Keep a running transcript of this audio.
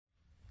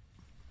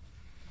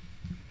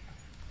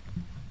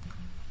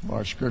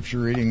Our scripture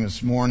reading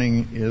this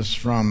morning is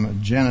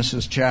from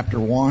Genesis chapter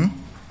 1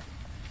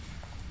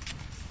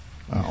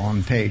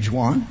 on page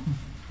 1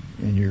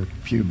 in your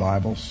pew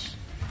Bibles,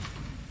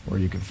 or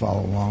you can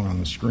follow along on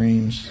the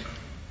screens,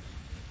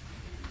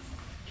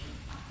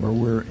 where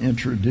we're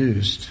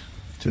introduced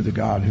to the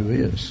God who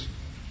is.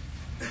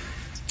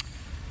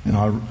 And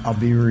I'll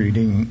be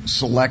reading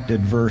selected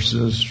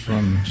verses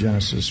from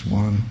Genesis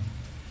 1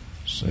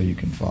 so you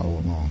can follow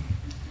along.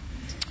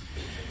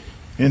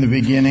 In the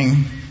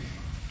beginning,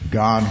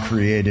 God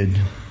created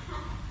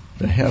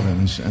the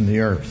heavens and the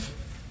earth.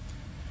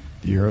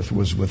 The earth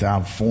was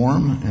without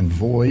form and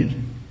void,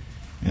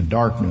 and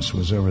darkness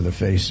was over the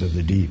face of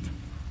the deep.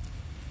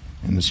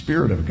 And the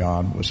Spirit of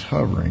God was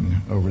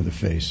hovering over the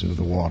face of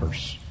the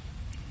waters.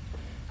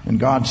 And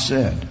God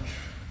said,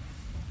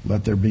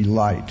 "Let there be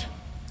light."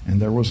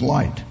 And there was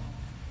light.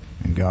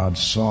 And God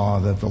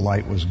saw that the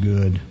light was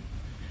good.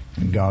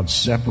 And God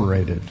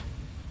separated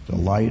the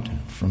light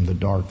from the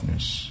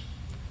darkness.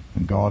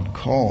 And God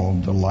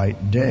called the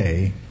light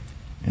day,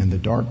 and the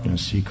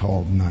darkness he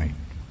called night.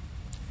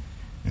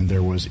 And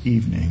there was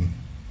evening,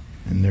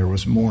 and there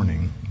was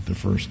morning the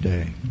first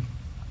day.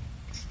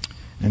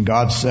 And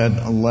God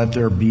said, "Let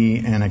there be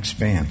an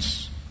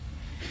expanse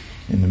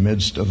in the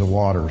midst of the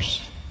waters,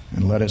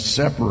 and let it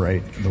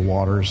separate the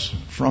waters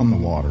from the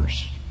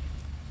waters."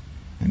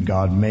 And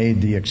God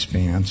made the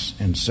expanse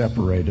and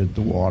separated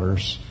the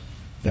waters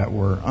that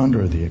were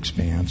under the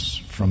expanse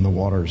from the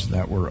waters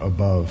that were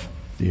above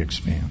the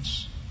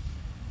expanse.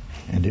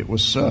 And it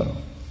was so.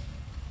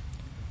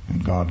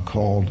 And God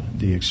called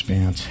the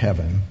expanse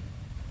heaven.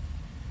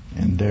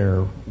 And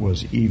there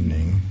was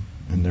evening,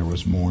 and there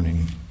was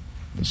morning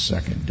the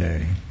second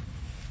day.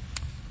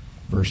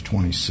 Verse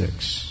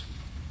 26.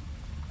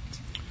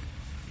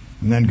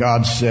 And then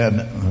God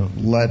said,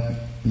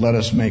 let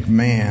us make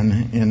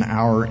man in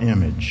our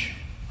image,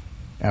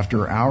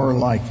 after our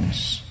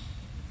likeness.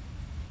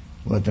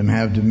 Let them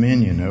have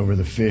dominion over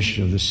the fish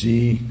of the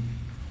sea,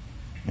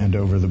 and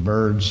over the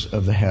birds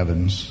of the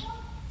heavens,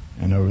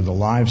 and over the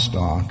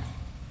livestock,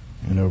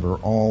 and over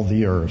all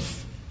the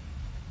earth,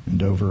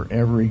 and over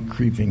every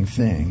creeping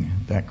thing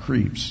that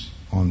creeps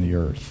on the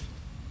earth.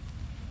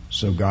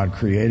 So God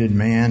created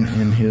man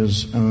in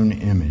his own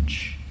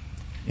image.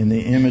 In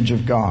the image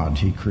of God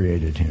he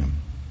created him.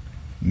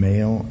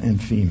 Male and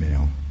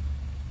female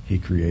he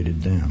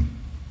created them.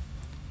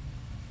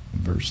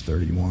 Verse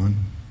 31.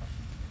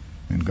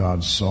 And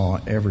God saw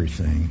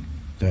everything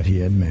that he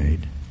had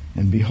made,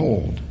 and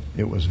behold,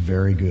 it was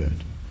very good.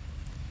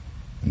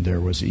 And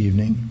there was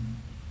evening,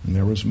 and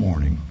there was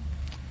morning,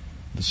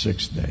 the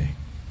sixth day.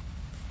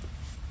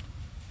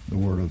 The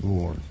word of the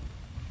Lord.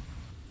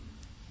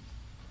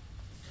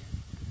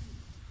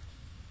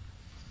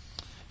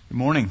 Good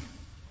morning.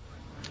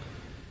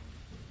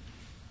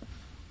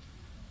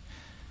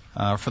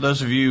 For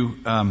those of you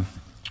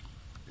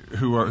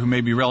who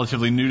may be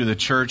relatively new to the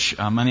church,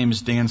 my name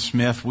is Dan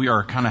Smith. We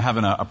are kind of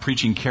having a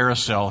preaching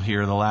carousel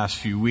here the last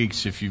few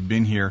weeks. If you've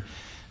been here,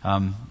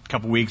 a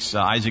couple weeks,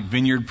 Isaac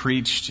Vineyard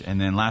preached, and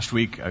then last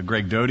week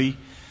Greg Doty,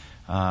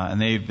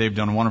 and they've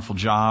done a wonderful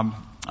job.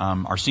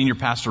 Our senior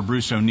pastor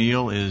Bruce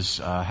O'Neill is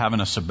having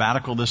a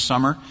sabbatical this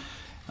summer,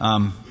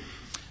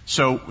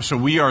 so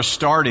we are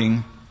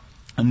starting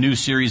a new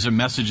series of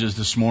messages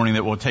this morning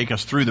that will take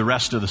us through the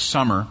rest of the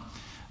summer.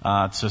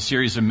 It's a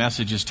series of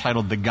messages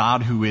titled "The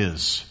God Who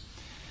Is."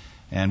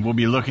 And we'll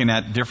be looking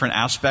at different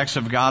aspects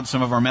of God.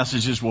 Some of our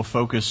messages will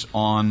focus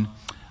on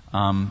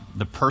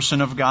the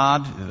person of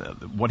God,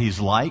 what He's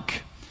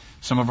like.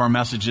 Some of our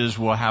messages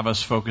will have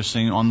us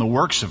focusing on the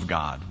works of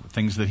God,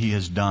 things that He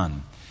has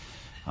done.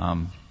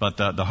 But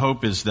the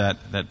hope is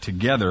that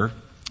together,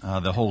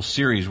 the whole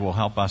series will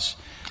help us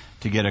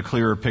to get a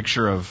clearer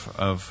picture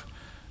of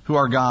who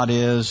our God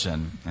is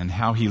and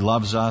how He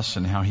loves us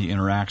and how He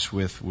interacts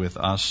with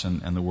us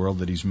and the world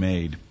that He's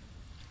made.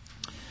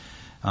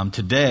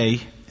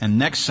 Today and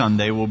next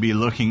Sunday we'll be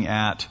looking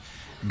at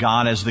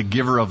God as the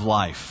giver of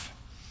life.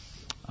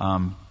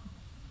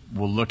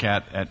 We'll look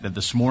at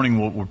this morning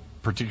we'll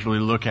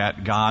particularly look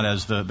at God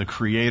as the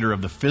creator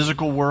of the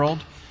physical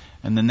world.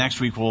 And then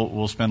next week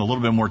we'll spend a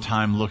little bit more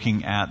time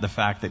looking at the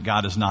fact that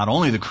God is not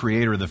only the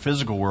creator of the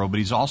physical world, but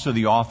He's also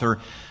the author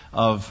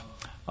of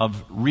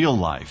real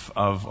life,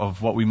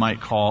 of what we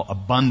might call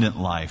abundant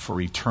life or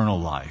eternal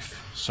life.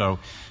 So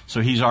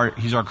He's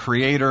our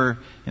creator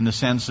in the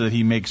sense that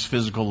He makes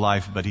physical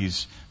life, but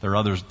there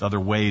are other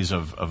ways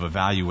of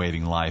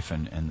evaluating life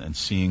and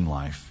seeing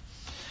life.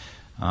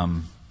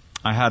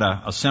 I had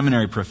a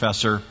seminary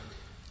professor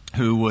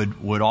who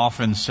would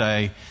often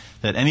say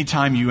that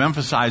anytime you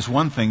emphasize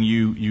one thing,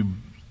 you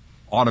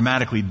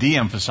automatically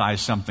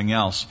de-emphasize something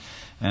else.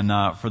 And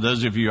for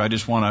those of you, I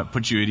just want to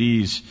put you at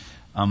ease.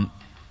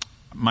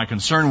 My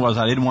concern was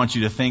I didn't want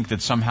you to think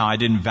that somehow I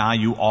didn't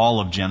value all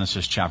of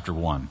Genesis chapter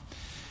 1.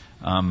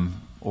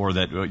 Or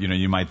that,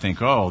 you might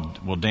think, oh,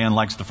 well, Dan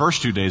likes the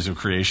first 2 days of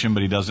creation,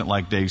 but he doesn't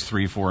like days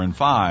 3, 4, and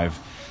 5.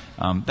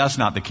 That's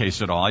not the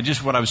case at all.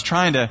 What I was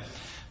trying to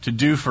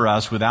do for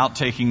us without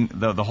taking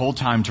the whole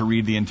time to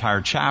read the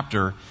entire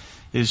chapter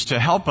is to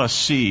help us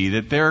see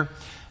that there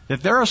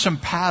are some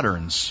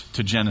patterns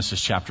to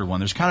Genesis chapter 1.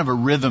 There's kind of a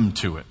rhythm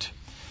to it.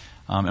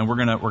 And we're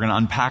gonna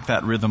unpack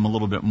that rhythm a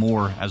little bit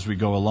more as we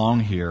go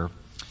along here.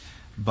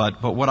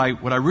 But what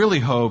I really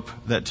hope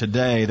that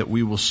today that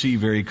we will see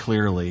very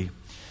clearly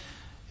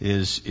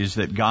is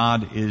that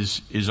God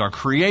is our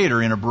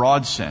creator in a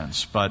broad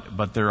sense,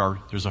 but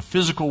there's a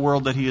physical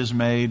world that He has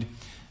made,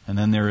 and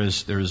then there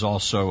is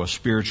also a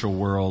spiritual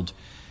world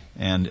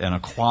and a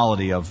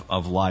quality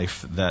of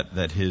life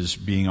that His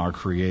being our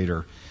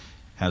creator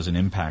has an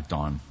impact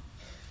on.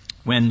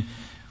 When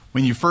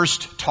you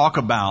first talk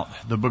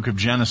about the book of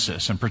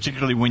Genesis, and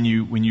particularly when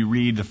you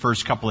read the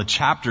first couple of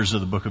chapters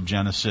of the book of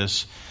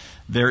Genesis,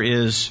 there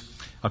is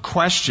a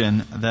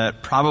question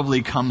that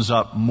probably comes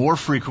up more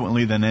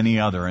frequently than any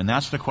other, and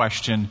that's the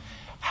question,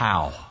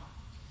 how?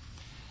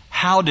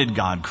 How did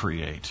God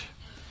create?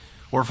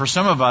 Or for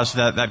some of us,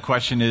 that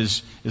question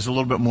is a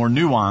little bit more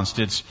nuanced.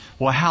 It's,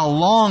 well, how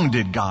long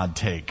did God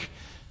take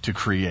to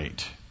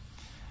create?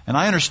 And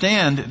I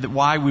understand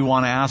why we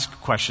want to ask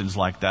questions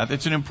like that.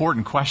 It's an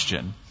important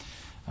question.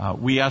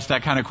 We ask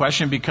that kind of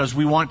question because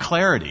we want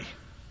clarity.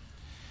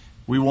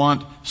 We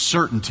want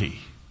certainty.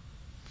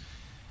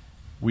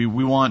 We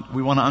want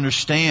to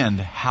understand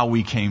how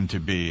we came to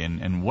be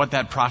and what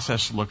that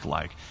process looked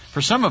like.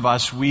 For some of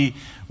us, we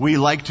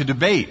like to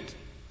debate.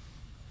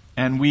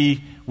 And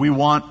we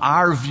want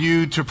our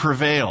view to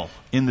prevail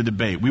in the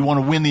debate. We want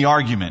to win the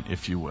argument,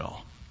 if you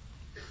will.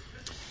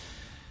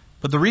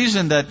 But the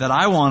reason that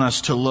I want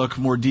us to look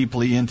more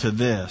deeply into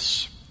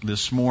this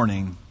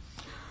morning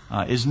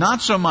is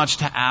not so much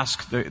to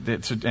ask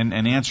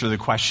and answer the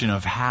question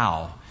of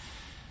how,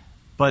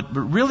 but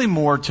really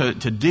more to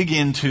dig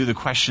into the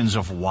questions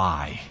of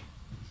why.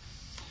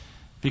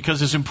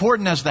 Because as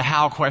important as the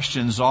how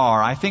questions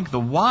are, I think the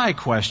why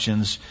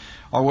questions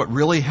are what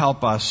really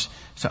help us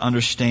to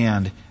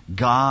understand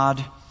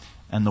God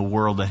and the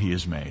world that He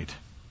has made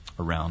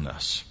around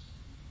us.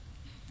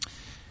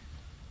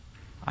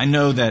 I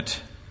know that,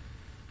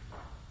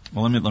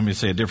 well, let me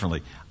say it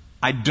differently.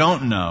 I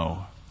don't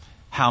know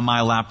how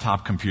my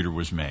laptop computer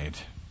was made.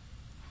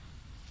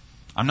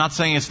 I'm not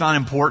saying it's not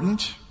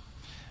important,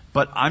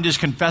 but I'm just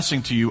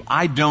confessing to you,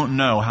 I don't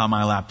know how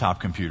my laptop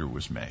computer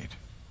was made.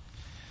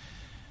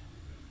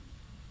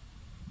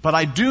 But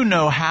I do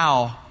know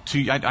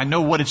I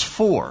know what it's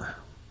for.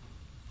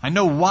 I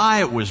know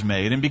why it was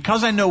made, and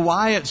because I know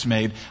why it's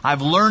made,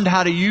 I've learned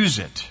how to use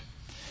it.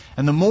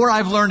 And the more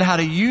I've learned how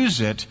to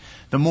use it,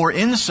 the more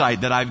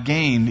insight that I've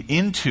gained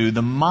into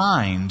the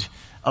mind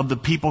of the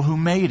people who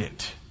made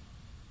it.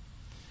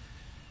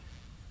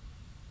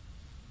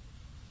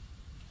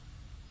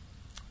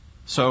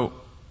 So,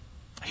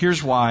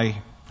 here's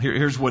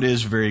what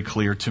is very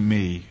clear to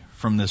me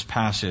from this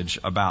passage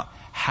about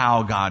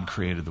how God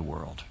created the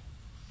world.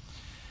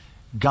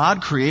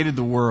 God created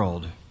the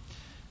world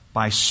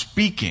by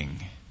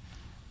speaking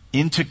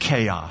into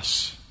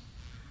chaos,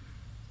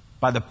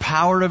 by the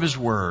power of His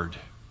Word.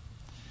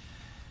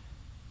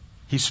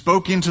 He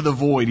spoke into the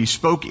void. He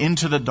spoke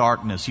into the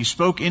darkness. He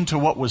spoke into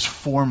what was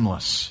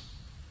formless.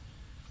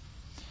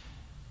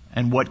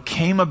 And what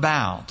came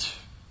about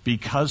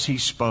because He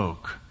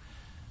spoke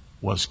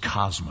was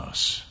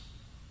cosmos.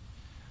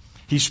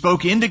 He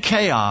spoke into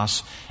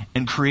chaos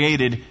and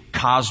created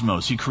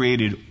cosmos. He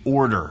created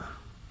order.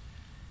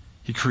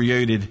 He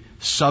created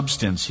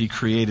substance. He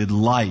created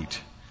light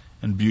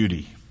and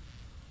beauty.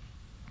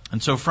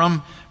 And so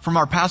from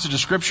our passage of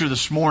Scripture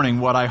this morning,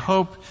 what I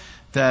hope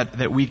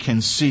that we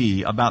can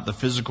see about the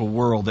physical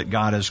world that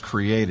God has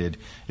created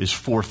is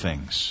 4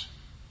 things.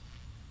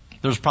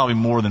 There's probably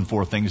more than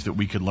 4 things that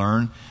we could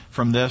learn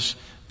from this,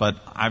 but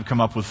I've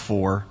come up with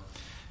 4.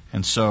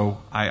 And so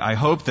I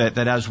hope that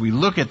as we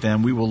look at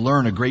them, we will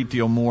learn a great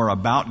deal more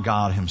about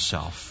God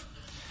Himself.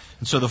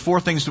 And so the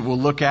 4 things that we'll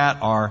look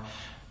at are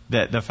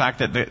that the fact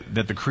that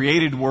the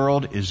created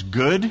world is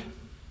good.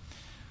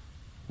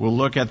 We'll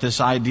look at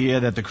this idea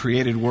that the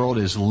created world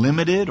is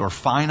limited or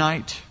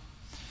finite.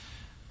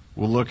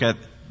 We'll look at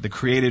the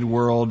created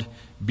world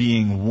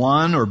being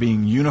one or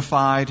being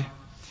unified.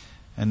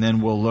 And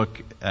then we'll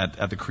look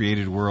at the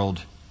created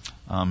world.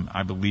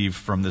 I believe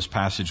from this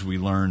passage we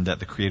learned that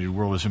the created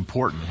world is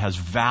important. It has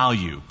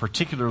value,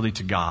 particularly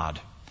to God.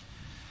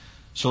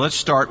 So let's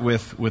start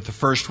with the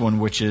first one,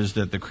 which is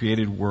that the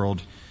created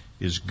world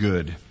is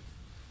good.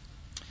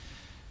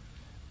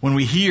 When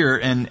we hear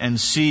and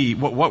see,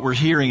 what we're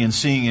hearing and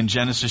seeing in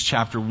Genesis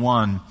chapter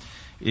 1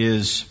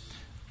 is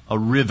a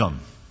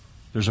rhythm.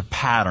 There's a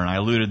pattern. I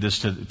alluded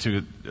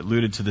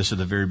to this at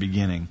the very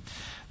beginning.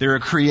 There are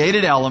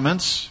created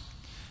elements.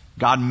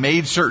 God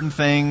made certain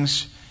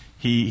things.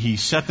 He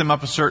set them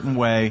up a certain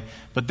way.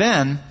 But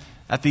then,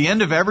 at the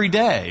end of every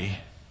day,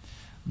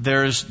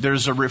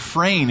 there's a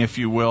refrain, if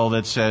you will,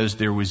 that says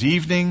there was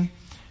evening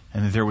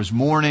and there was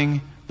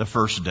morning the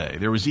first day.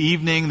 There was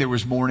evening, there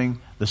was morning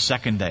the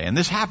second day. And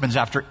this happens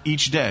after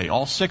each day.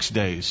 All 6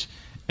 days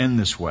in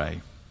this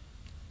way.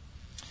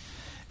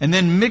 And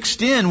then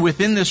mixed in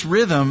within this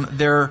rhythm,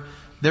 there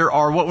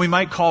are what we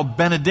might call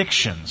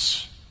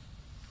benedictions.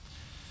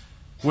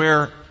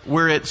 where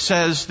it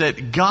says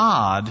that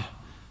God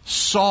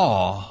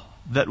saw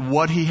that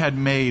what He had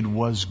made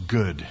was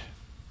good.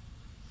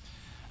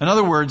 In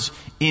other words,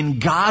 in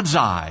God's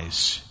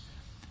eyes,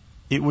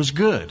 it was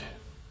good.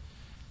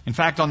 In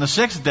fact, on the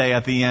sixth day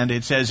at the end,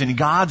 it says, in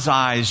God's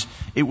eyes,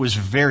 it was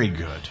very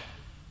good.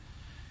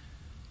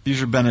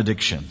 These are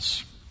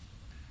benedictions.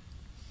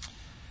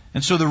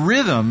 And so the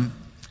rhythm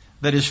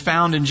that is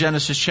found in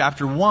Genesis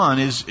chapter 1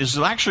 is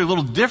actually a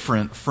little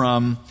different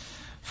from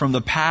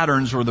the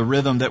patterns or the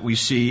rhythm that we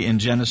see in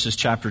Genesis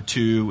chapter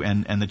 2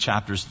 and the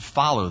chapters that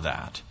follow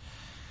that.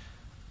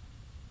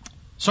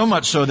 So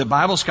much so that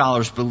Bible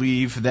scholars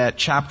believe that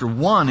chapter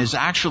 1 is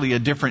actually a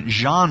different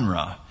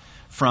genre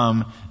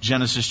from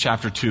Genesis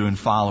chapter 2 and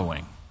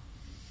following.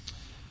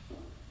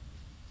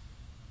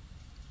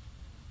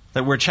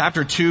 That where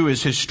chapter 2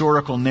 is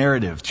historical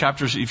narrative.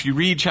 If you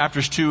read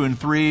chapters 2 and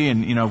 3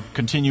 and,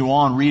 continue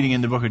on reading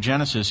in the book of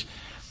Genesis,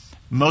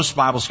 most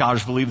Bible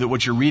scholars believe that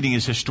what you're reading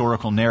is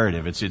historical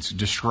narrative. It's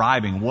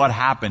describing what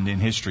happened in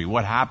history,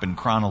 what happened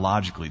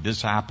chronologically.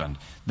 This happened,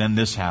 then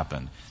this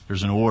happened.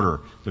 There's an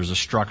order, there's a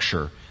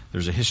structure,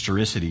 there's a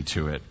historicity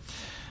to it.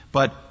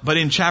 But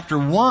in chapter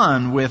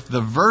 1, with the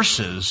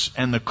verses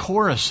and the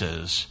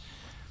choruses,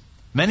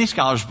 many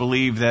scholars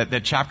believe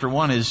that chapter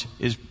 1 is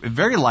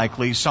very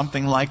likely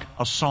something like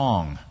a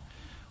song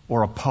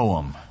or a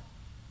poem.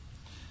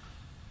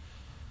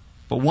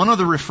 But one of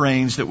the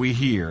refrains that we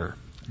hear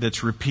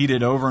that's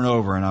repeated over and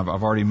over, and I've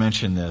already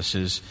mentioned this,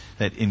 is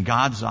that in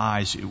God's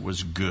eyes it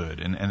was good.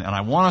 And I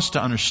want us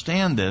to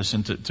understand this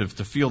and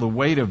to feel the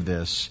weight of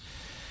this,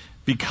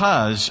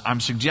 because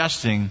I'm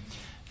suggesting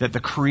that the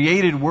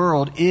created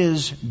world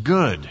is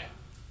good.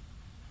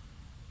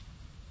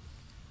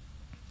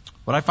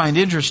 What I find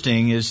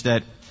interesting is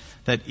that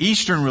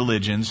Eastern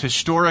religions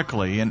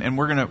historically, and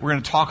we're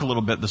gonna talk a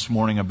little bit this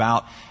morning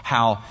about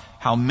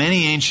how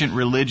many ancient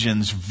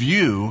religions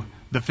view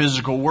the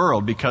physical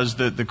world, because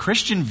the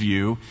Christian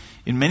view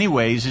in many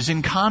ways is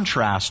in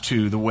contrast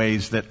to the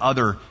ways that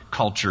other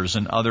cultures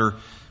and other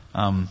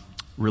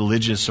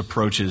religious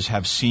approaches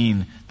have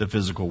seen the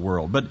physical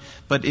world.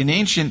 But in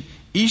ancient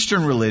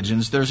Eastern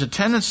religions, there's a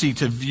tendency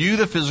to view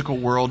the physical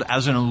world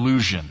as an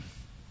illusion,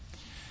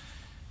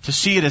 to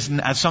see it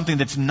as something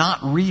that's not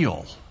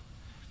real.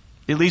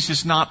 At least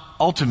it's not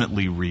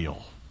ultimately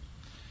real.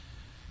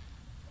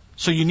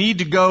 So you need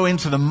to go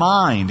into the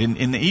mind.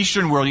 In the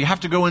Eastern world, you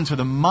have to go into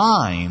the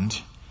mind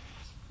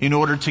in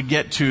order to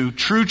get to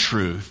true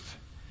truth,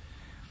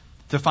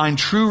 to find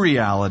true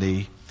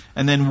reality,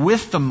 and then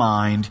with the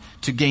mind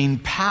to gain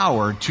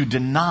power to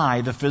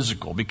deny the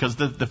physical, because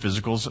the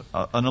physical is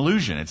an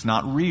illusion. It's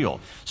not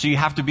real. So you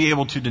have to be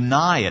able to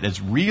deny it.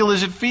 As real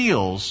as it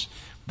feels,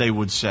 they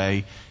would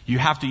say, you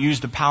have to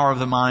use the power of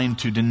the mind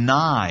to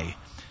deny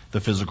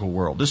the physical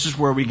world. This is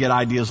where we get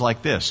ideas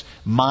like this: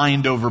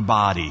 mind over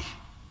body,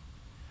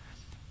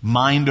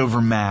 mind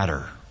over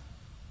matter.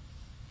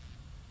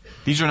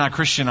 These are not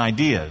Christian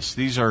ideas.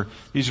 These are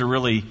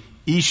really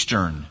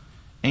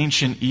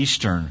ancient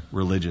Eastern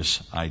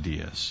religious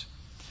ideas.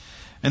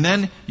 And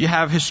then you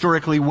have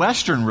historically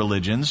Western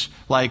religions,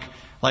 like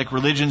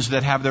religions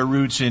that have their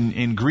roots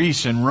in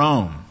Greece and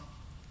Rome,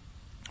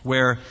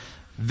 where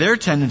their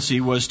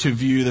tendency was to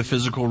view the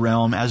physical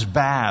realm as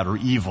bad or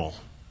evil.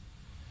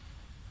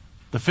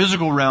 The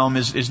physical realm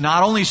is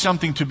not only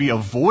something to be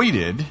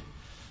avoided,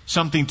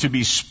 something to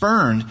be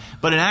spurned,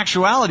 but in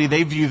actuality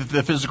they view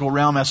the physical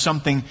realm as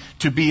something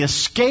to be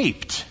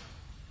escaped.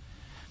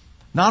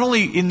 Not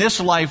only in this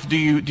life do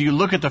you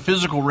look at the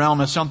physical realm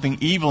as something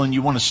evil and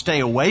you want to stay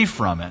away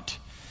from it,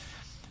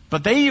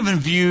 but they even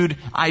viewed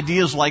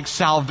ideas like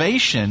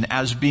salvation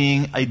as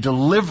being a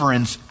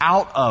deliverance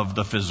out of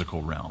the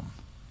physical realm.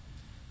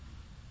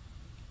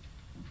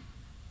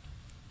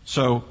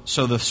 So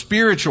the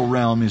spiritual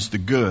realm is the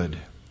good,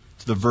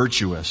 it's the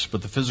virtuous,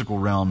 but the physical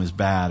realm is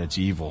bad, it's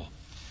evil.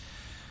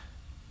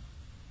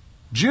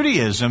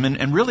 Judaism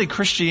and really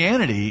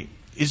Christianity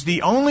is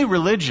the only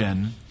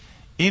religion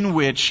in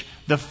which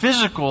the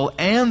physical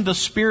and the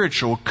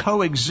spiritual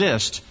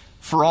coexist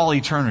for all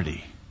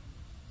eternity.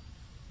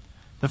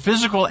 The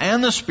physical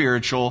and the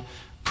spiritual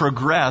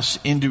progress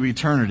into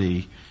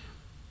eternity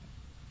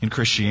in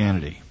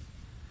Christianity.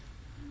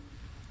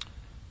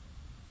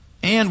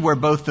 And where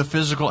both the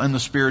physical and the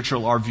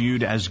spiritual are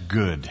viewed as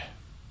good.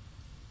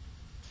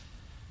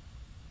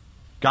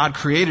 God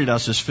created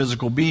us as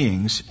physical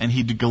beings, and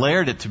He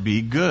declared it to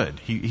be good.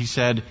 He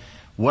said,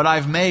 what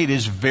I've made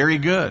is very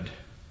good.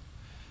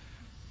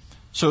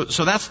 So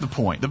that's the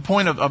point. The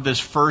point of this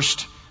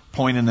first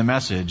point in the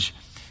message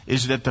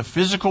is that the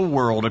physical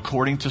world,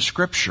 according to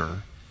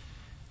Scripture,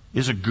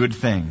 is a good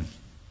thing.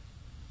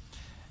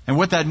 And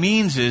what that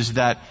means is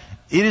that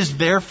it is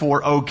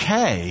therefore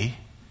okay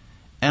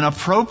and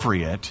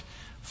appropriate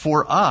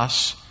for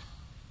us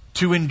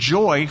to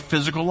enjoy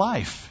physical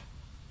life.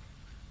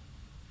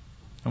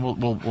 And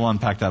we'll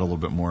unpack that a little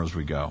bit more as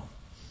we go.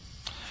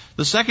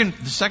 The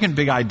second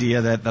big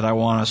idea that I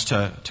want us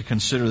to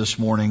consider this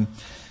morning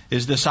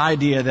is this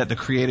idea that the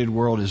created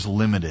world is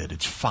limited,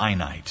 it's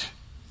finite.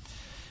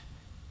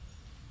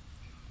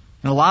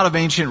 In a lot of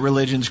ancient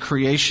religions,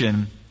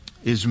 creation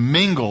is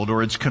mingled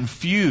or it's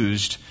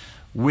confused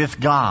with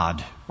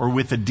God or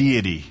with a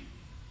deity.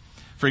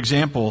 For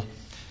example,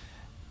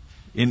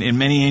 in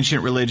many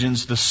ancient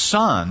religions, the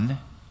sun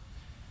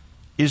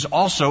is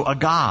also a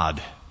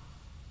god.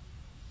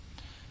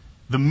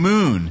 The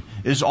moon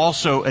is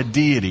also a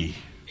deity.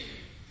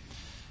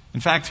 In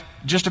fact,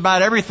 just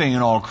about everything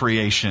in all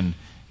creation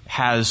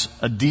has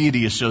a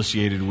deity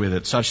associated with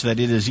it, such that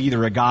it is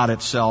either a god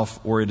itself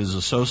or it is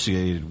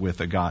associated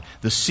with a god.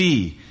 The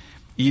sea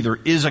either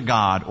is a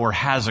god or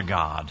has a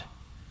god,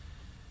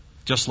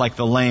 just like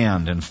the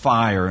land and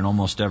fire and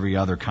almost every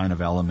other kind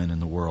of element in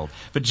the world.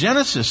 But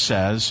Genesis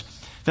says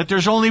that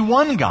there's only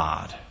one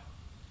God,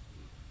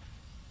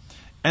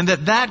 and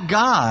that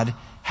God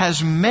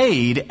has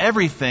made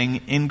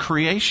everything in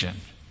creation.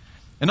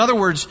 In other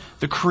words,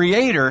 the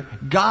Creator,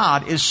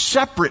 God, is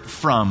separate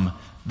from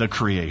the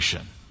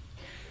creation.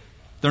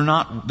 They're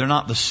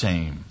not the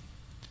same.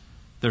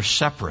 They're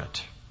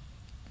separate.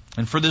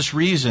 And for this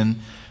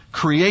reason,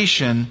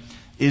 creation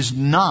is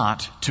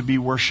not to be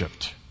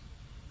worshipped.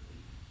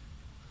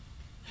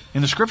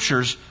 In the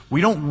Scriptures,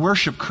 we don't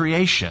worship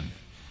creation.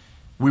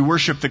 We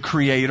worship the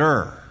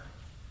Creator.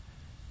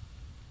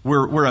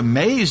 We're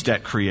amazed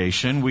at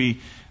creation.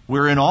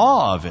 We're in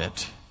awe of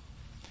it.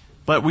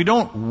 But we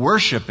don't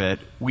worship it.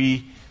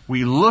 We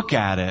look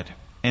at it,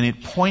 and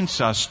it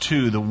points us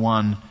to the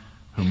one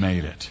who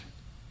made it.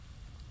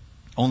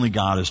 Only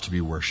God is to be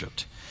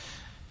worshipped.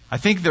 I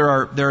think there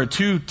are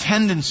two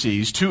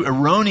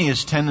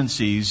erroneous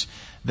tendencies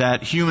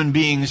that human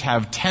beings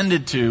have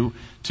tended to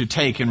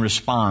take in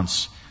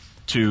response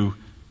to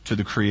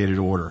the created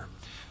order.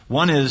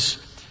 One is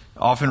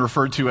often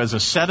referred to as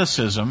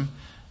asceticism,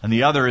 and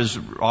the other is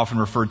often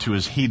referred to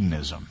as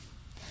hedonism.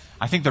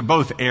 I think they're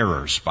both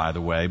errors, by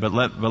the way, but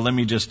let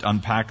me just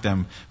unpack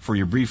them for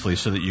you briefly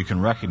so that you can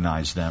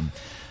recognize them.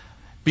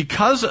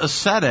 Because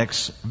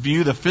ascetics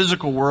view the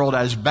physical world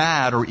as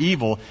bad or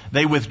evil,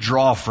 they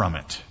withdraw from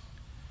it.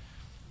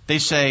 They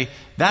say,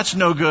 that's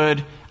no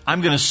good,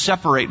 I'm going to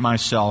separate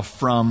myself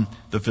from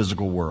the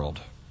physical world.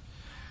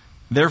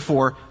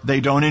 Therefore, they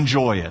don't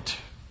enjoy it.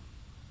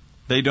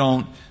 They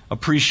don't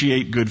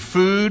appreciate good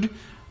food.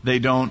 They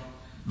don't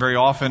very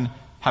often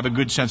have a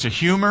good sense of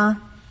humor.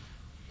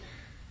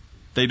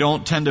 They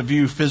don't tend to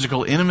view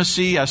physical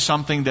intimacy as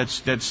something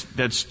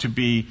that's to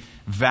be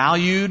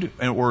valued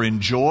or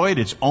enjoyed.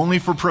 It's only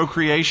for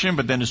procreation,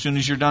 but then as soon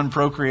as you're done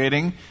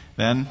procreating,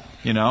 then,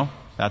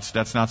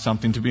 that's not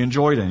something to be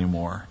enjoyed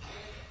anymore.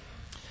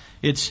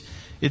 It's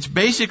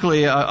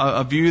basically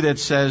a view that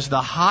says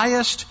the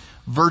highest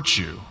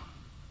virtue,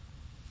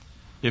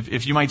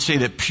 if you might say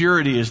that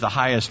purity is the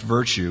highest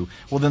virtue,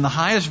 well then the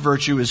highest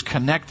virtue is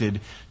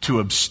connected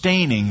to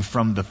abstaining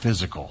from the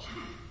physical.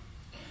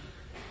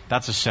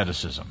 That's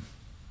asceticism.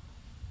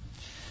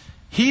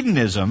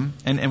 Hedonism,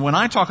 and when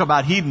I talk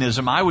about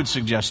hedonism, I would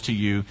suggest to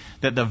you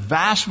that the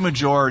vast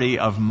majority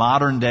of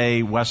modern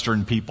day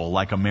Western people,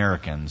 like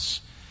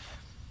Americans,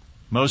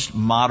 most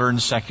modern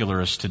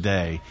secularists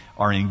today,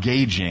 are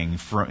engaging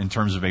in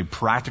terms of a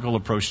practical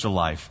approach to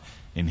life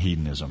in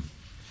hedonism.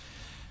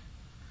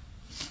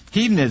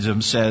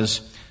 Hedonism says,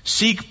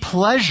 seek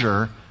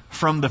pleasure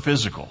from the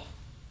physical.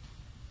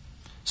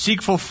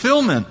 Seek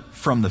fulfillment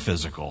from the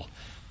physical,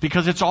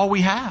 because it's all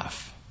we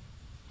have.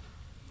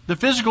 The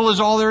physical is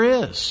all there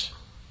is.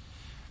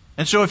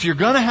 And so if you're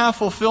going to have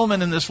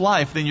fulfillment in this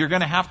life, then you're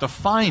going to have to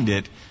find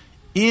it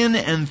in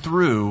and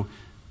through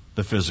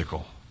the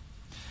physical.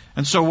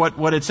 And so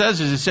what it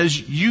says is, it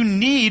says you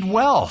need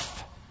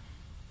wealth.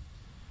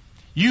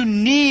 You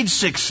need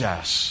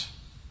success.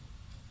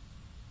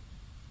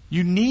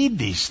 You need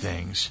these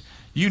things.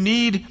 You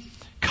need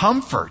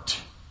comfort.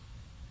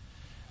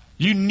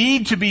 You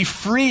need to be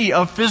free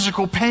of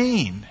physical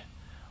pain.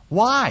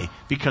 Why?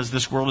 Because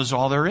this world is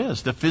all there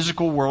is. The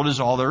physical world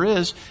is all there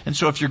is. And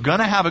so if you're going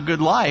to have a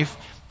good life,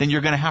 then you're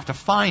going to have to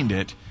find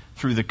it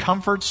through the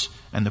comforts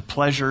and the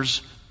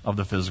pleasures of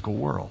the physical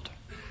world.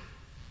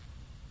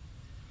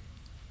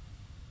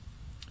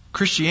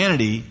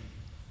 Christianity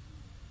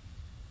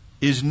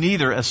is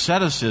neither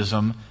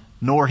asceticism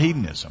nor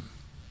hedonism.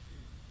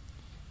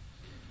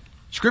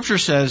 Scripture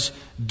says,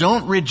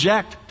 don't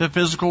reject the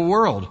physical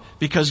world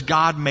because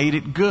God made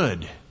it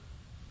good.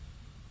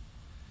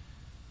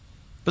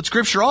 But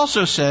Scripture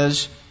also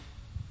says,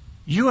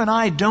 you and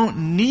I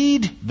don't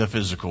need the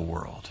physical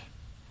world.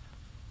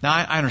 Now,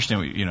 I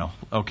understand what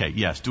okay,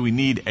 yes. Do we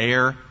need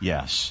air?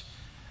 Yes.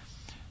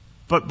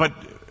 But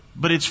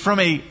it's from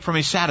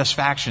a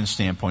satisfaction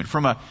standpoint,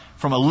 from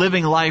a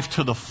living life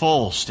to the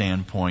full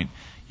standpoint.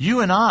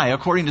 You and I,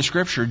 according to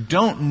Scripture,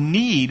 don't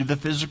need the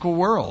physical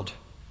world.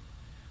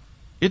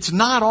 It's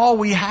not all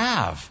we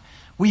have.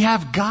 We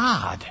have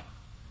God.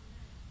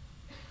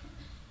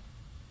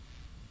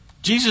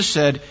 Jesus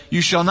said, you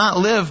shall not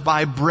live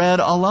by bread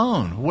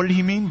alone. What did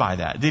he mean by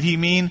that? Did he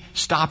mean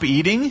stop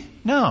eating?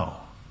 No,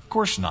 of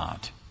course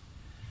not.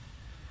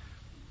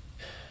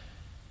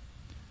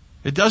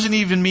 It doesn't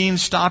even mean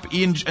stop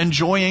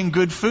enjoying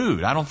good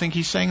food. I don't think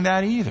he's saying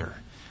that either.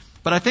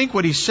 But I think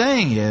what he's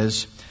saying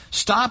is,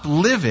 Stop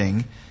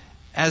living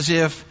as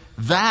if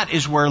that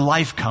is where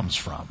life comes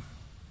from.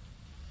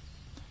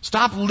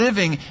 Stop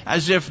living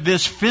as if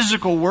this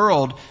physical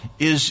world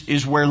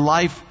is where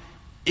life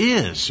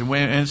is, and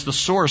it's the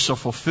source of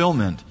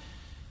fulfillment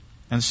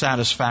and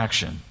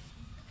satisfaction.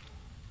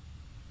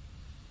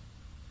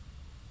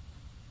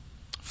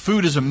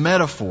 Food is a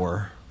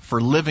metaphor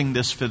for living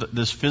this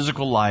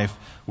physical life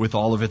with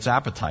all of its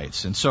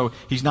appetites. And so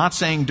he's not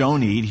saying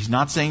don't eat, he's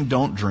not saying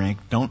don't drink,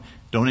 don't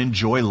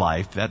enjoy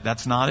life.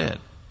 That's not it.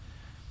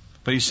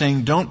 But he's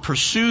saying don't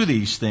pursue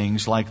these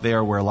things like they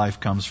are where life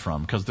comes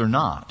from, because they're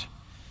not.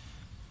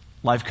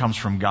 Life comes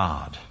from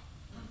God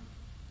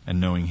and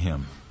knowing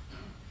Him.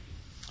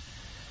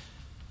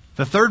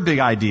 The third big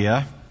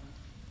idea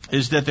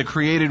is that the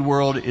created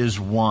world is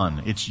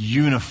one. It's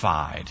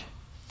unified.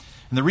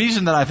 And the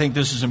reason that I think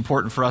this is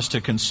important for us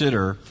to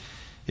consider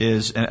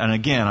is, and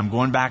again, I'm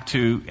going back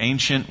to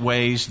ancient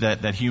ways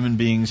that human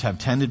beings have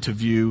tended to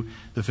view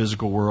the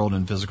physical world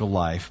and physical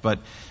life. But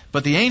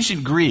the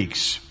ancient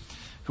Greeks,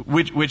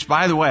 which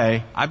by the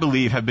way, I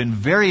believe have been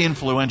very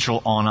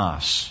influential on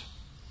us,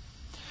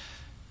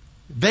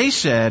 they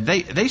said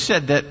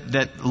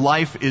that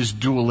life is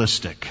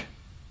dualistic.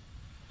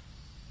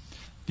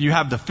 You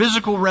have the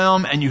physical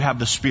realm and you have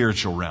the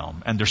spiritual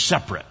realm, and they're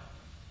separate.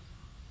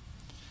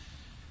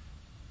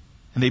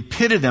 And they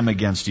pitted them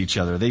against each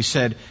other. They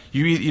said,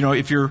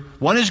 if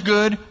one is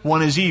good,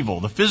 one is evil.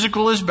 The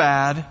physical is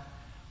bad,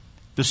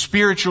 the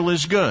spiritual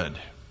is good.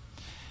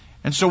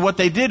 And so what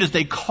they did is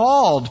they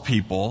called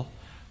people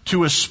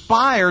to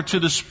aspire to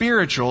the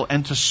spiritual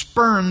and to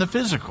spurn the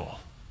physical.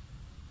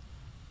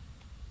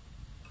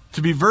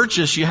 To be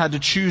virtuous, you had to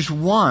choose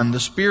one, the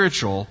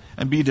spiritual,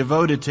 and be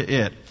devoted to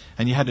it.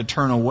 And you had to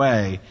turn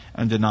away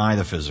and deny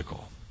the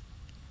physical.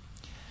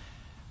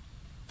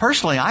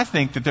 Personally, I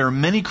think that there are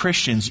many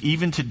Christians,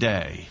 even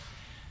today,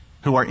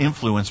 who are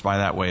influenced by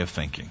that way of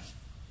thinking.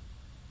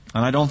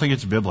 And I don't think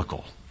it's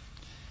biblical.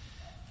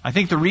 I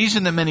think the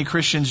reason that many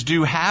Christians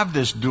do have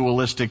this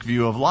dualistic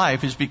view of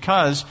life is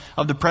because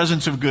of the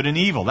presence of good and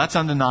evil. That's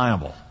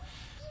undeniable.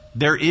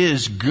 There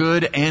is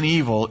good and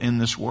evil in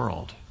this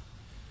world.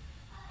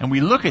 And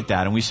we look at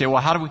that and we say,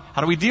 well, how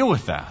do we deal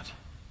with that?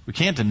 We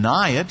can't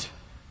deny it.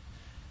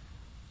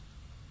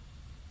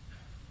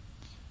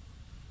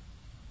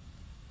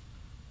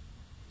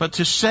 But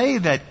to say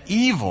that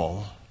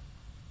evil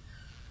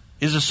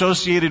is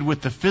associated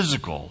with the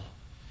physical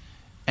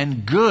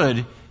and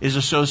good is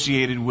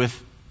associated with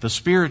the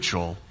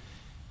spiritual,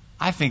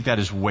 I think that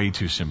is way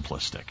too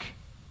simplistic.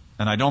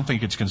 And I don't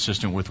think it's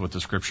consistent with what the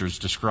Scriptures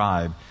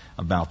describe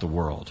about the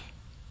world.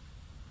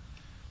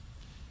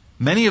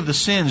 Many of the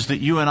sins that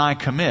you and I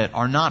commit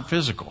are not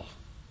physical.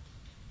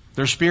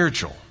 They're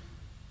spiritual.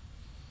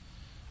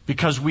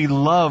 Because we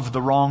love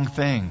the wrong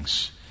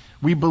things.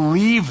 We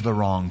believe the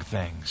wrong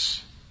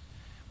things.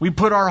 We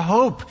put our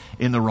hope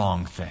in the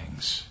wrong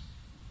things.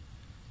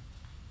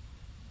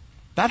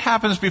 That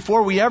happens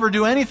before we ever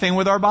do anything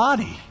with our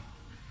body.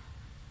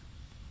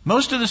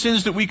 Most of the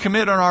sins that we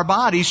commit on our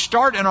body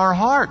start in our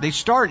heart. They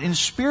start in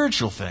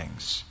spiritual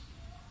things.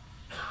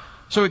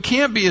 So it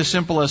can't be as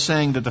simple as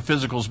saying that the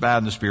physical's bad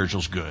and the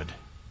spiritual's good.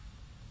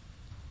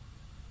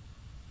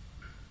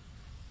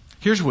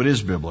 Here's what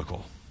is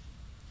biblical.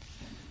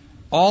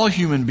 All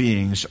human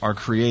beings are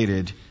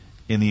created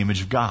in the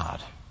image of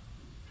God.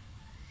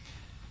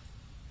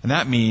 And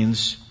that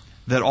means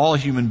that all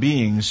human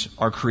beings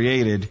are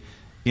created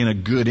in a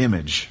good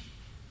image.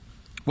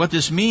 What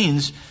this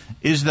means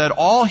is that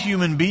all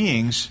human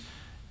beings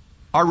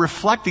are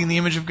reflecting the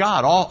image of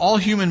God. All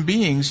human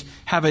beings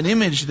have an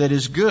image that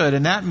is good,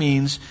 and that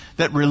means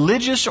that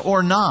religious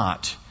or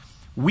not,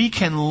 we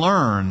can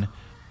learn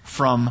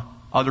from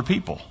other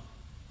people.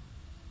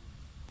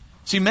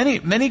 See,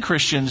 many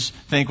Christians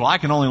think, well, I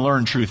can only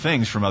learn true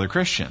things from other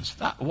Christians.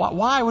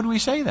 Why would we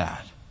say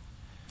that?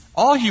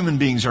 All human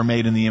beings are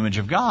made in the image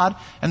of God,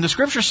 and the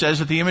Scripture says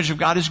that the image of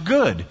God is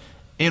good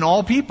in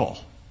all people.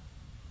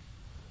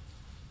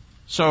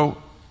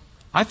 So,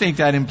 I think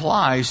that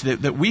implies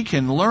that we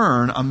can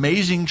learn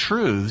amazing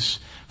truths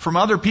from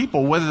other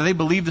people, whether they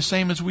believe the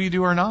same as we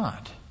do or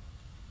not.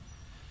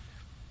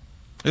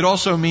 It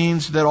also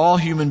means that all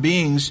human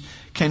beings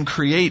can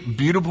create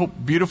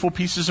beautiful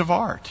pieces of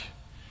art.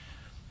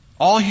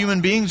 All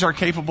human beings are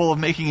capable of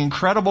making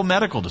incredible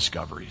medical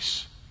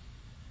discoveries.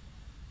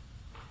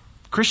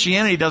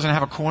 Christianity doesn't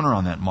have a corner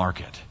on that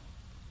market.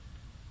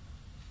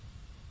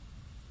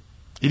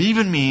 It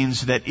even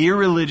means that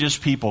irreligious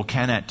people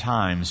can at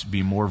times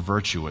be more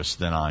virtuous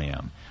than I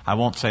am. I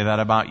won't say that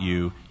about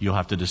you. You'll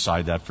have to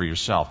decide that for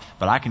yourself.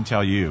 But I can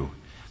tell you,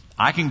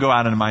 I can go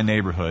out into my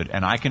neighborhood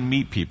and I can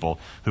meet people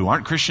who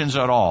aren't Christians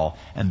at all,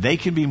 and they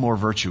can be more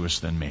virtuous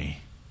than me.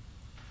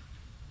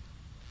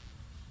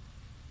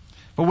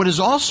 But what is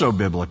also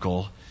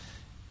biblical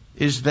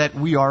is that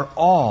we are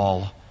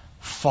all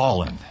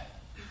fallen.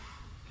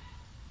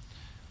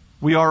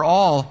 We are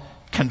all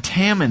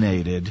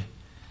contaminated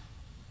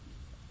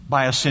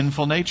by a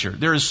sinful nature.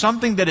 There is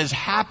something that has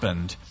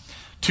happened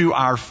to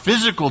our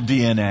physical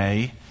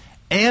DNA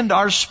and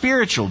our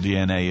spiritual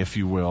DNA, if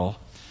you will,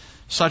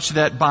 such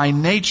that by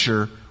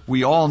nature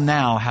we all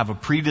now have a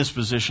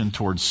predisposition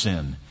toward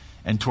sin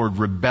and toward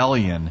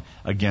rebellion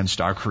against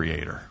our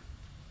Creator.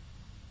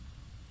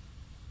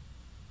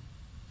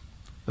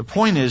 The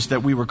point is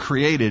that we were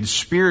created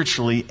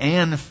spiritually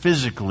and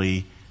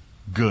physically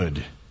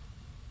good.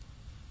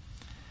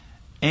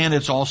 And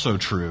it's also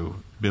true,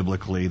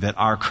 biblically, that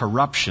our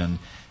corruption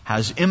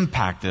has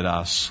impacted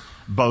us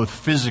both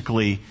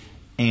physically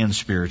and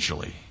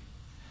spiritually.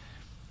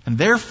 And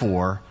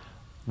therefore,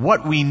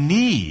 what we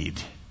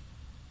need,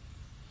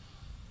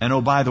 and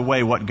oh, by the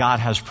way, what God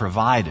has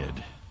provided,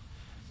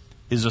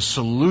 is a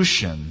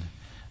solution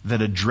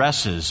that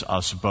addresses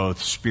us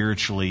both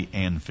spiritually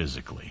and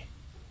physically.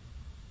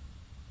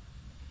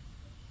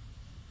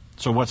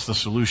 So what's the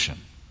solution?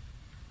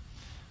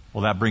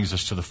 Well, that brings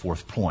us to the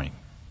fourth point.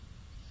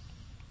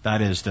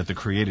 That is that the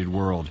created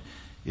world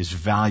is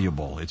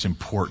valuable. It's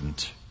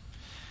important.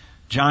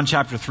 John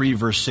chapter 3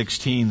 verse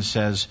 16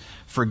 says,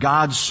 "For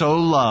God so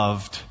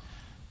loved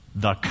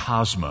the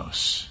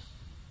cosmos."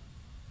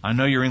 I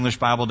know your English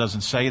Bible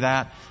doesn't say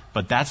that,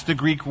 but that's the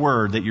Greek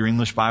word that your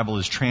English Bible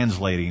is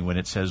translating when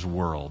it says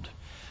world.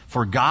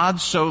 For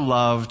God so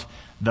loved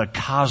the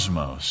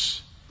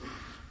cosmos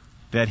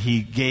that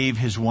He gave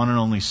His one and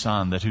only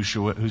Son, that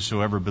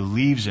whosoever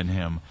believes in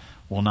Him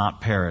will not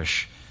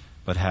perish,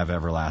 but have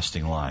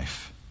everlasting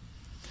life.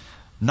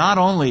 Not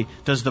only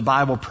does the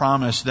Bible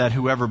promise that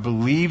whoever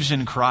believes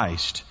in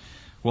Christ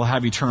will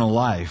have eternal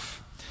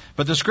life,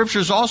 but the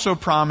Scriptures also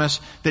promise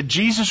that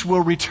Jesus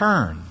will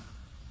return.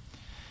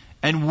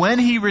 And when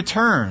He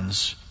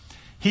returns,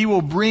 He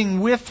will bring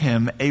with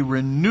Him a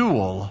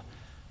renewal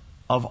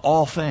of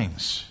all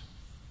things.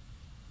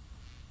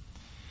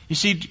 You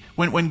see,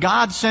 when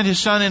God sent His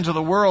Son into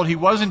the world, He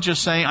wasn't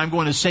just saying, "I'm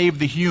going to save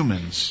the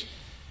humans."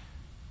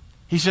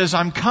 He says,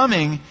 "I'm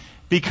coming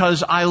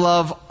because I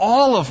love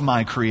all of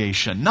my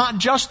creation, not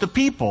just the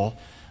people,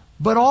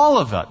 but all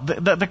of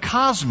it, the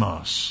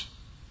cosmos."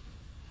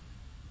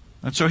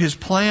 And so His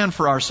plan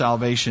for our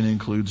salvation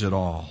includes it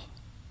all.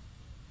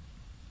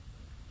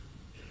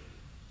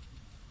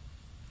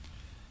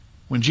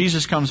 When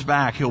Jesus comes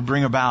back, He'll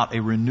bring about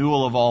a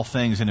renewal of all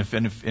things. And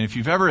if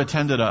you've ever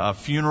attended a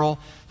funeral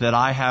that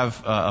I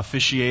have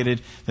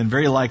officiated, then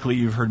very likely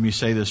you've heard me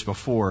say this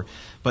before.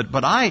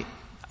 But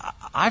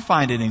I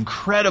find it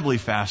incredibly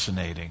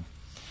fascinating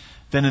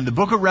that in the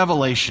book of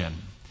Revelation,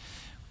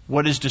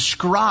 what is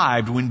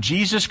described when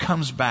Jesus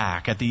comes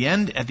back at the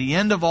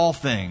end of all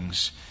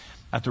things,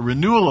 at the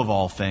renewal of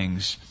all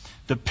things,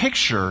 the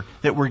picture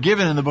that we're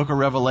given in the book of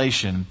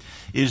Revelation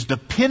is the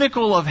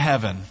pinnacle of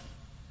heaven,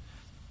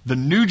 the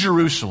New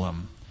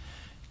Jerusalem,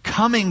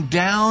 coming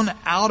down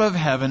out of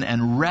heaven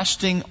and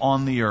resting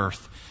on the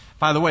earth.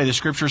 By the way, the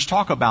Scriptures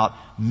talk about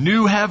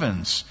new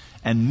heavens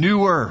and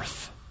new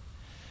earth.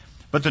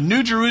 But the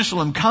New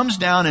Jerusalem comes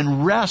down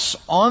and rests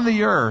on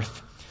the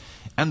earth.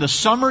 And the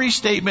summary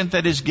statement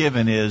that is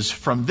given is,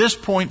 from this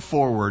point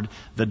forward,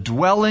 the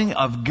dwelling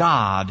of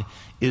God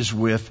is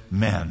with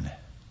men.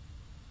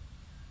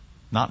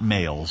 Not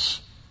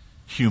males,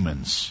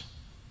 humans.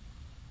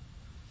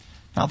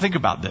 Now think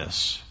about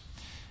this.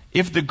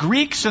 If the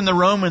Greeks and the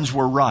Romans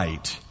were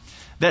right,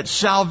 that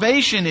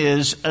salvation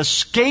is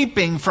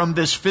escaping from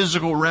this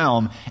physical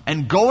realm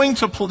and going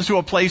to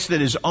a place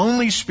that is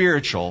only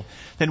spiritual,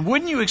 then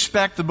wouldn't you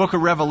expect the book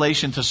of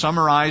Revelation to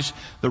summarize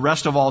the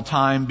rest of all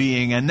time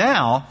being, "And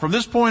now, from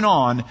this point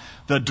on,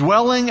 the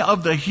dwelling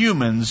of the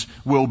humans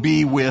will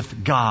be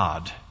with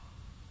God"?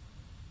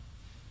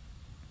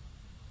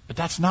 But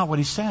that's not what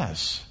He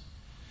says.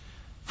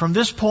 From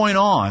this point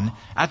on,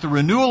 at the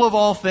renewal of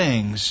all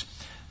things,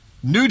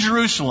 New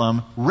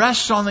Jerusalem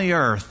rests on the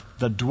earth.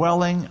 The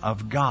dwelling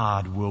of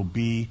God will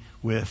be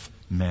with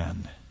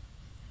men.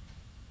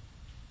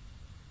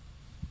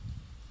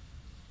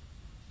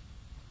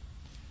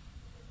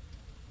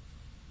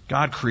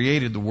 God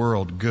created the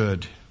world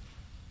good,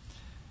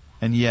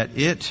 and yet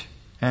it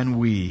and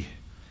we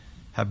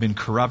have been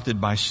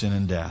corrupted by sin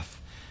and death.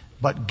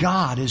 But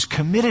God is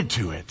committed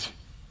to it.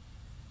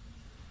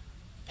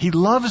 He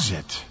loves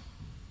it.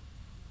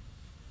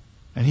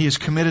 And He is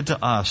committed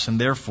to us, and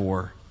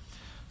therefore,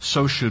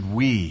 so should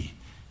we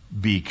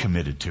be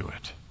committed to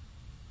it.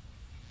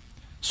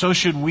 So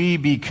should we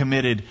be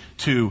committed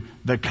to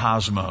the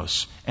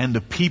cosmos and the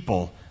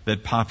people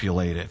that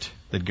populate it,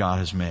 that God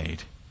has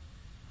made.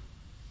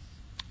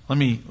 Let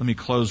me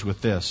close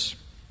with this.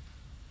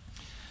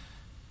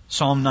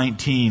 Psalm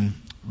 19,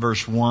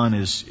 verse 1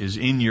 is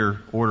in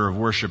your order of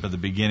worship at the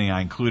beginning.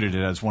 I included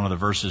it as one of the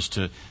verses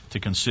to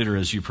consider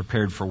as you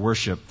prepared for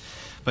worship.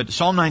 But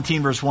Psalm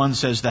 19, verse 1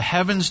 says, "The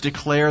heavens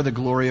declare the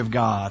glory of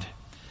God,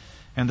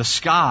 and the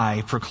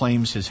sky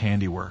proclaims His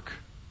handiwork."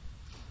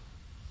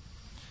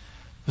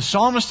 The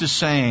psalmist is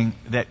saying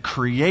that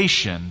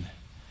creation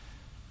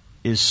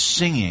is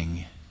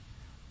singing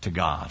to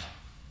God.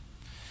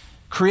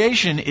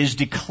 Creation is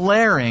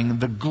declaring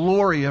the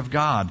glory of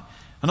God.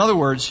 In other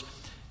words,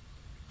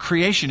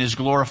 creation is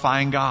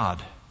glorifying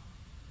God.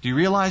 Do you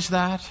realize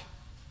that?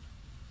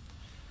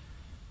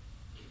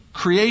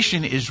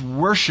 Creation is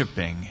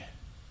worshiping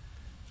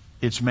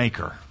its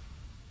Maker.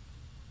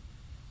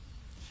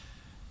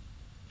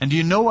 And do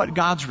you know what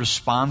God's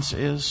response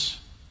is?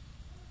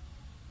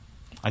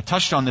 I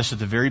touched on this at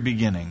the very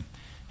beginning.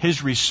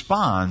 His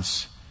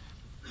response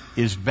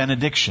is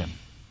benediction.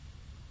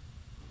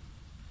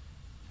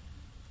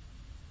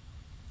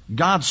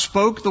 God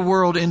spoke the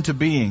world into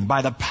being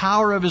by the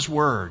power of His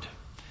Word.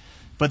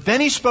 But then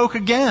He spoke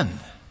again.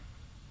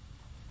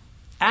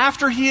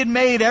 After He had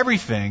made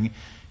everything,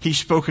 He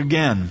spoke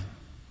again.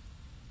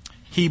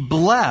 He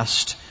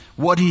blessed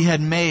what He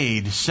had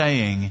made,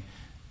 saying,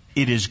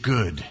 "It is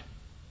good."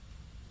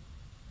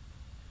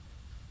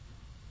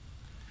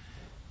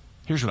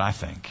 Here's what I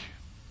think.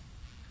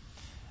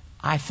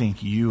 I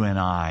think you and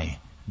I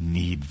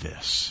need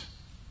this.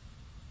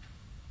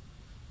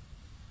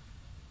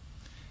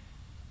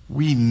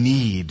 We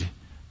need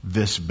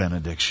this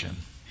benediction.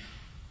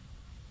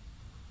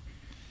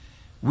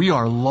 We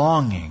are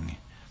longing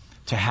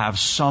to have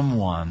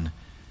someone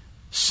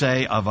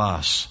say of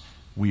us,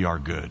 "We are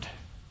good."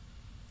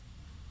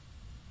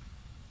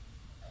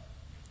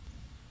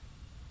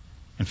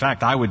 In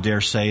fact, I would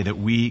dare say that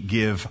we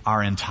give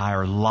our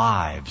entire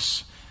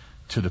lives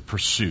to the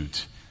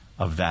pursuit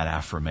of that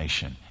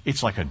affirmation.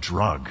 It's like a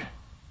drug.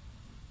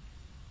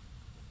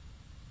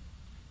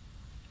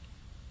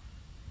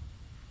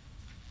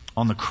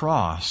 On the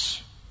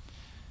cross,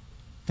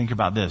 think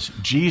about this.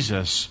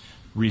 Jesus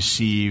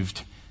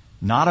received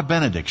not a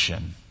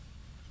benediction,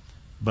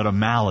 but a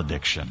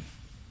malediction.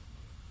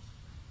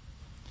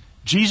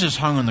 Jesus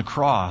hung on the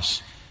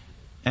cross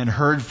and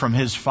heard from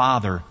His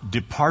Father,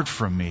 "Depart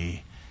from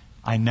me,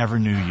 I never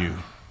knew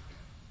you."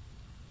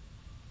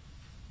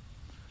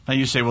 Now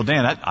you say, "Well,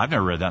 Dan, I've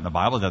never read that in the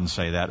Bible. It doesn't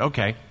say that."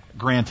 Okay,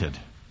 granted.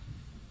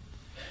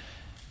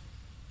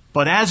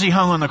 But as He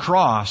hung on the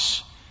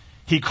cross,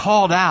 He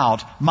called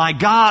out, my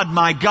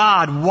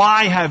God,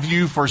 why have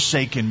you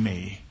forsaken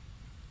me?"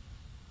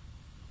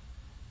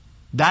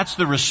 That's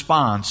the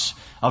response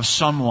of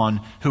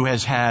someone who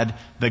has had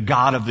the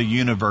God of the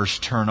universe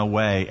turn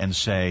away and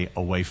say,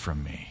 "Away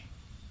from me."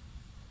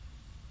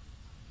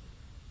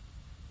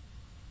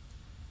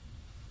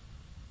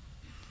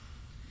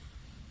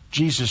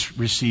 Jesus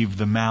received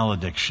the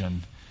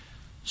malediction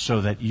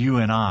so that you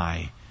and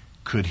I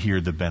could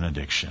hear the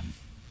benediction.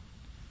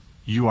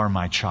 "You are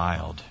my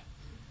child,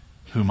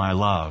 whom I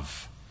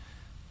love,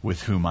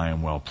 with whom I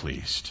am well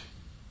pleased."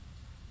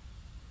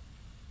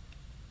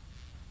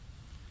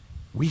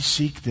 We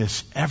seek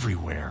this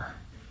everywhere.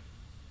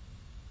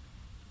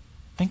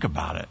 Think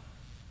about it.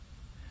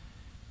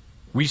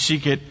 We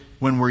seek it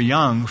when we're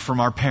young from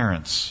our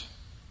parents.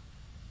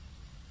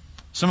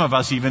 Some of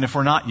us, even if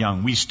we're not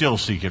young, we still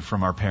seek it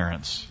from our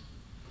parents.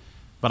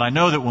 But I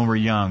know that when we're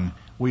young,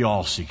 we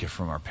all seek it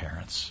from our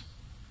parents.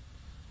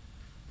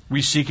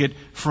 We seek it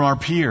from our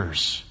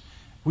peers.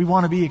 We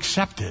want to be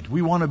accepted.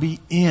 We want to be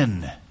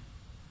in.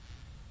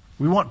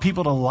 We want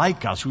people to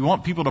like us. We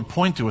want people to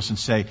point to us and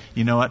say,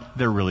 "You know what?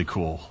 They're really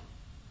cool.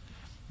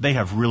 They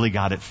have really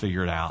got it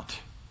figured out."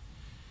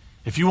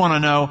 If you want to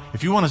know,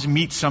 if you want to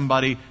meet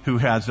somebody who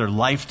has their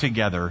life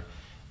together,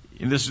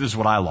 and this is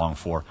what I long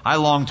for. I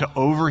long to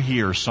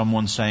overhear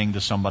someone saying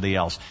to somebody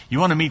else, "You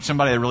want to meet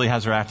somebody that really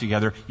has their act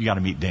together? You got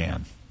to meet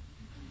Dan."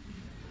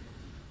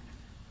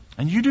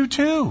 And you do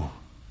too.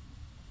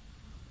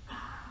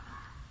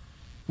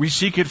 We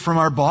seek it from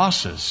our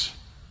bosses.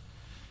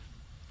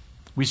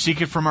 We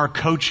seek it from our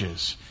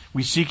coaches.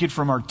 We seek it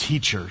from our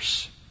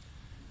teachers.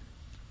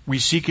 We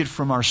seek it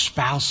from our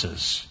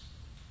spouses.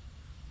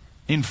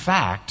 In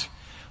fact,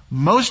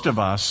 most of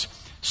us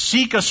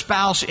seek a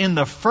spouse in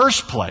the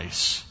first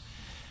place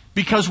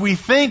because we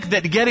think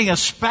that getting a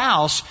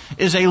spouse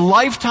is a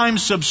lifetime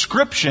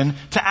subscription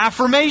to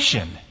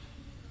affirmation.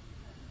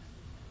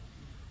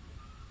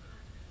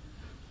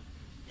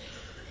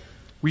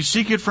 We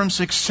seek it from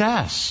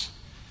success.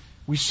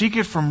 We seek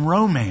it from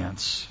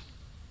romance.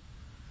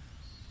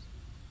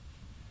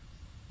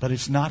 But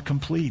it's not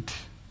complete.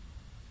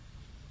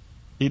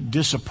 It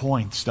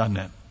disappoints, doesn't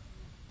it?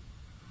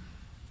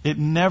 It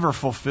never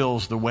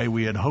fulfills the way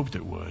we had hoped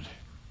it would.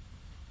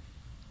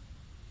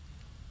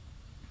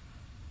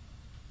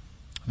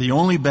 The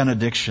only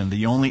benediction,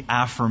 the only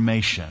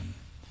affirmation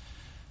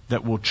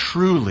that will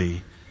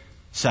truly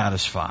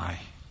satisfy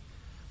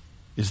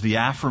is the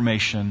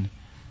affirmation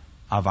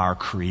of our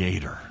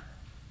Creator,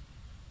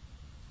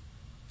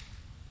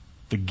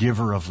 the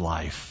giver of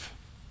life.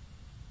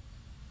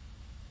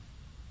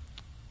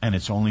 And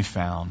it's only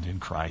found in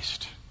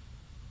Christ,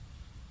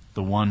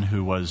 the one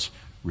who was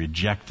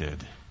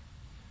rejected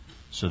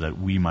so that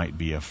we might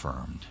be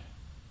affirmed.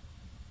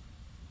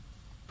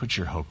 Put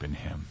your hope in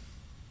Him.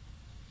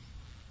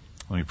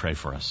 Let me pray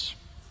for us.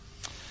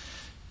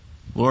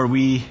 Lord,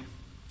 we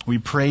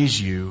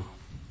praise You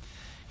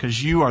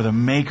because You are the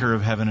maker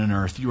of heaven and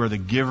earth. You are the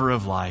giver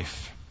of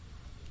life.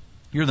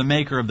 You're the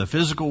maker of the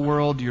physical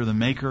world. You're the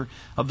maker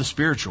of the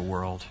spiritual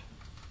world.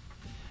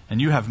 And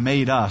You have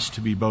made us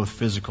to be both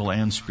physical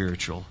and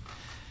spiritual.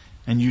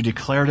 And You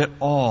declared it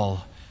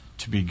all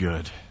to be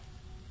good.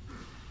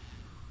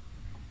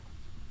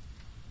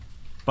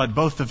 But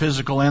both the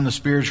physical and the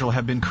spiritual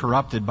have been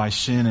corrupted by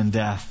sin and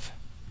death.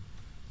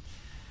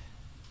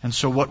 And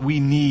so what we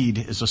need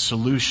is a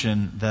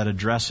solution that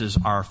addresses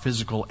our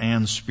physical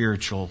and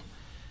spiritual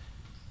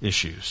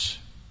issues.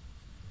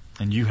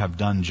 And you have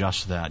done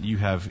just that. You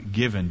have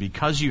given,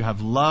 because you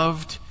have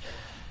loved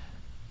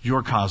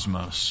your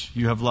cosmos.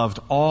 You have loved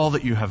all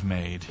that you have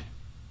made.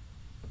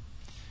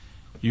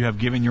 You have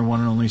given your one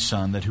and only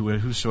Son, that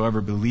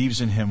whosoever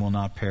believes in him will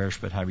not perish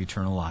but have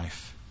eternal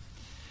life.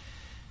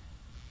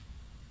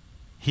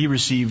 He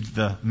received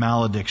the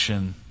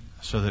malediction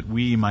so that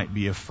we might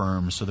be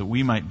affirmed, so that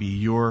we might be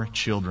your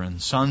children,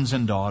 sons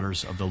and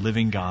daughters of the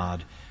living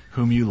God,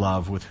 whom you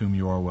love, with whom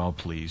you are well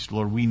pleased.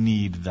 Lord, we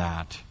need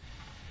that.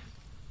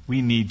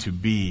 We need to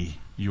be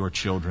your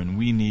children.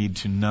 We need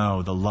to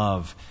know the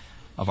love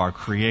of our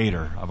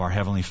Creator, of our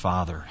Heavenly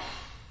Father.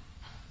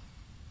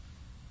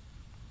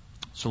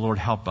 So Lord,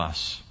 help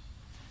us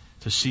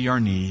to see our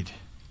need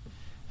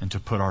and to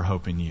put our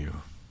hope in you.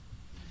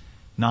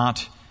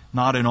 Not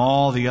in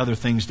all the other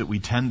things that we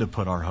tend to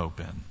put our hope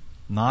in.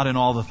 Not in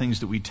all the things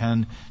that we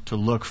tend to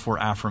look for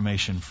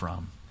affirmation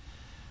from.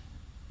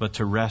 But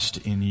to rest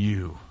in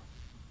you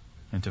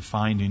and to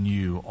find in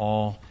you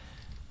all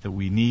that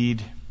we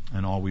need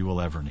and all we will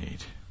ever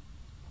need.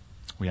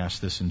 We ask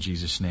this in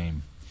Jesus'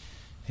 name.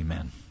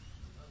 Amen.